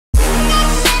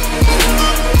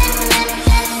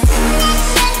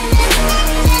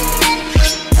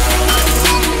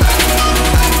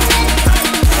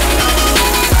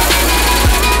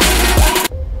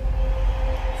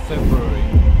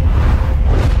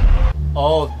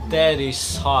Oh, that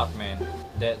is hot, man.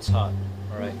 That's hot.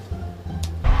 Alright.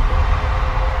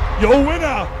 Your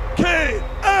winner,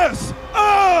 KSI!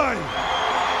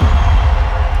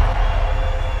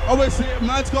 Oh wait, see,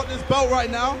 man's got this belt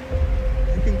right now.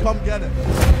 You can come get it.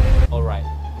 Alright,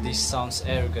 this sounds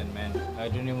arrogant, man. I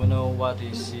don't even know what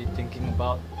is he thinking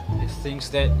about. He thinks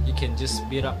that he can just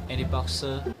beat up any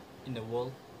boxer in the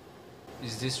world.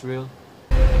 Is this real?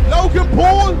 Logan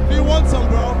Paul, do you want some,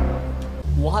 bro?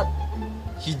 What?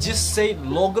 He just said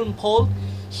Logan Paul?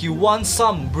 He wants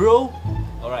some, bro?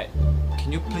 Alright,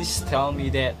 can you please tell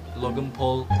me that Logan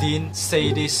Paul didn't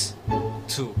say this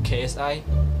to KSI?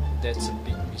 That's a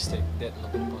big mistake that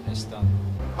Logan Paul has done.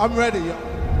 I'm ready, yo.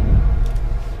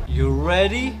 You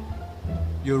ready?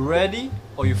 You ready?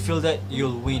 Or you feel that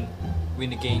you'll win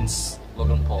against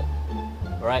Logan Paul?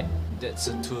 Alright, that's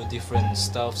two different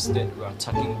stuffs that we are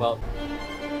talking about.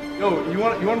 Yo, you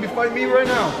want to be fighting me right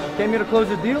now? Came here to close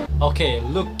the deal? Okay,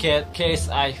 look at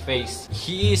KSI face.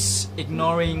 He is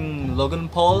ignoring Logan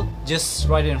Paul just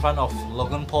right in front of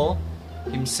Logan Paul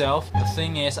himself. The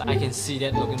thing is, I can see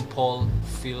that Logan Paul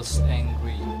feels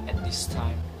angry at this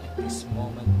time, at this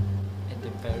moment, at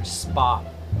the very spot.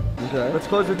 Okay. Let's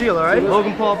close the deal, alright?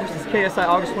 Logan Paul versus KSI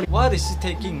August 20. What is he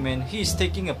taking, man? He's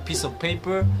taking a piece of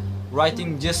paper,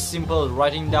 writing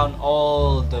down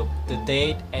all the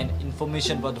date and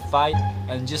information about the fight,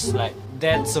 and just like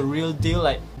that's a real deal.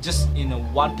 Like just in a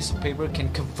one piece of paper can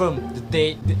confirm the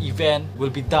date, the event will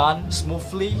be done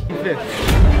smoothly.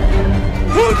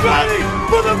 Who's ready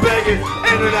for the biggest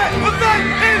internet event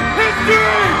in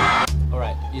history?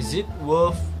 Alright, is it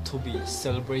worth to be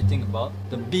celebrating about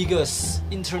the biggest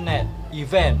internet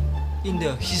event in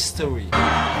the history?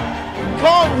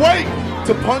 Can't wait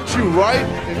to punch you right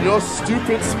in your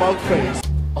stupid smug face.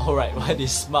 Alright, what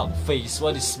is smug face?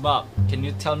 What is smug? Can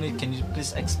you tell me, can you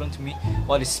please explain to me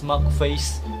what is smug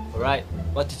face? Alright,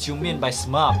 what did you mean by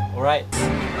smug? Alright.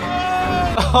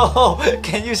 Oh,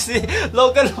 can you see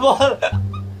Logan Paul?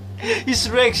 His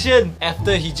reaction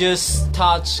after he just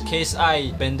touched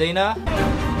KSI bandana.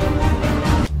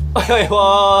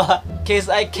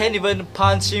 KSI can't even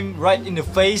punch him right in the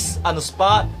face on the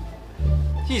spot.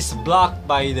 He's blocked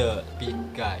by the big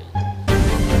guy.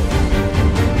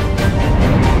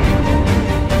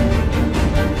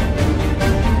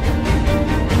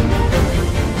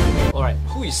 Alright,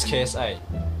 who is KSI?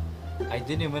 I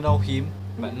didn't even know him,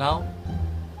 but now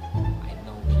I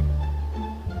know him.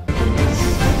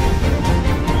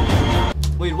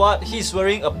 Wait, what? He's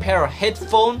wearing a pair of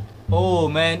headphones? Oh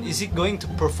man, is he going to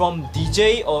perform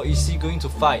DJ or is he going to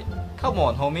fight? Come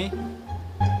on, homie.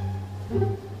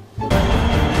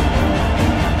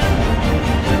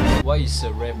 Why is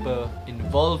a rapper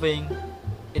involving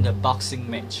in a boxing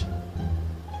match?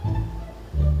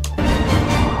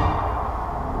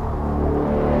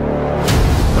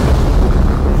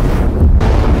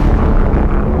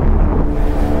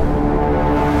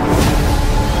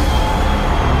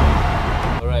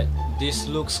 Alright, this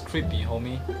looks creepy,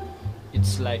 homie.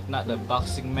 It's like not a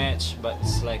boxing match, but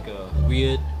it's like a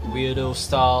weirdo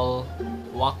style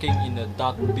walking in a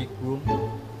dark big room.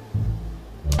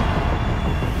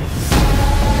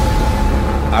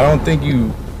 I don't think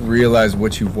you realize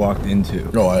what you've walked into.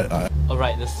 No,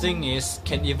 Alright, the thing is,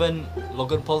 can even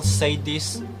Logan Paul say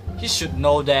this? He should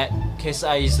know that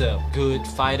KSI is a good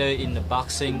fighter in the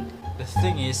boxing. The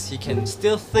thing is, he can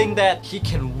still think that he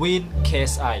can win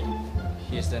KSI.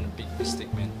 He has done a big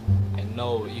mistake, man. I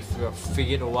know if you're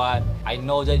fit or what, I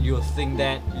know that you think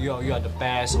that you are the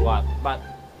best or what, but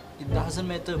it doesn't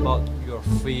matter about your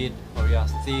fit or you're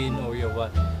thin or you're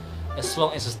what. As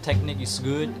long as the technique is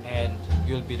good and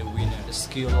you'll be the winner. The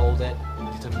skill, all that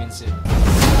determines it.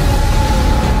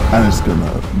 And it's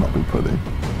gonna not be pretty.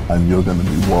 And you're gonna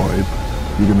be worried.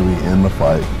 You're gonna be in the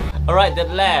fight. Alright, that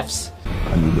laughs.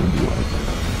 And you're gonna be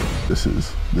like, this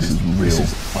is real. This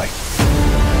is fight.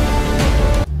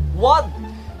 What?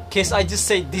 Case I just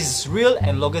say this is real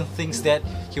and Logan thinks that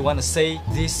he wanna say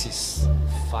this is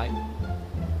fight.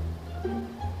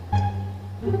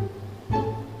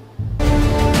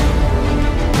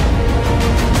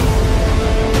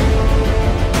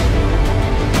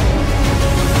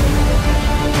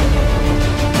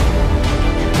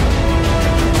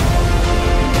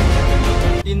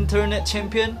 Internet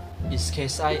champion? Is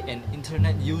KSI an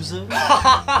internet user?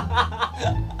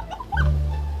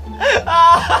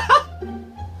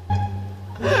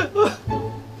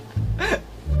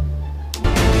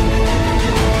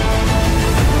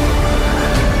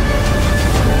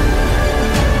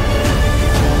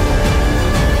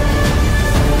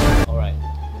 Alright,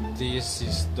 this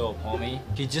is dope, homie.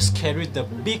 He just carried the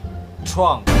big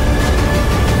trunk.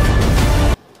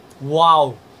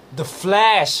 Wow, The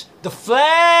Flash! The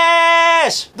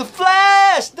Flash! The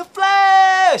Flash! The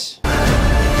Flash!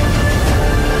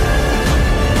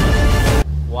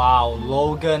 Wow,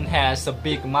 Logan has a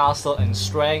big muscle and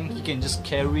strength. He can just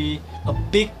carry a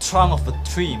big trunk of a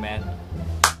tree, man.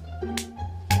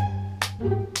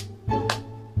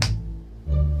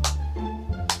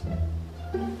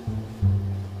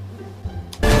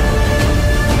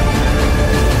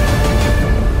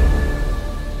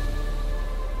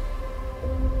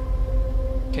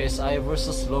 KSI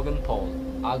vs Logan Paul,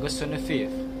 August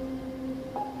 25th,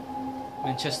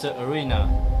 Manchester Arena,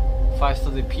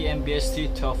 5:30 PM BST,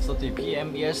 12:30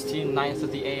 PM EST,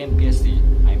 9:30 AM BST.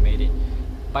 I made it.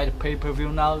 Buy the pay-per-view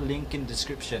now, link in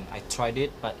description. I tried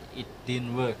it, but it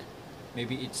didn't work.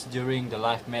 Maybe it's during the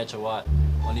live match or what.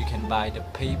 Only you can buy the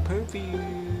pay-per-view.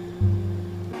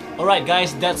 Alright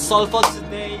guys, that's all for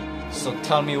today. So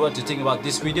tell me what you think about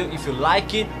this video. If you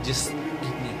like it, just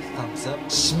thumbs up,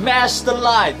 smash the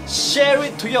like, share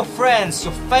it to your friends,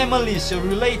 your families, your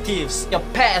relatives, your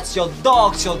pets, your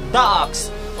dogs,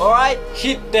 alright?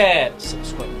 Hit that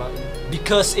subscribe button,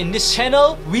 because in this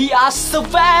channel we are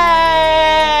savage.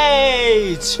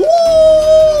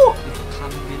 Woo! Leave a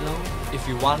comment below if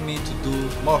you want me to do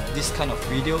more of this kind of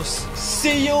videos.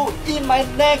 See you in my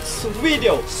next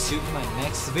video.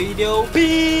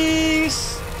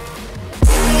 Peace.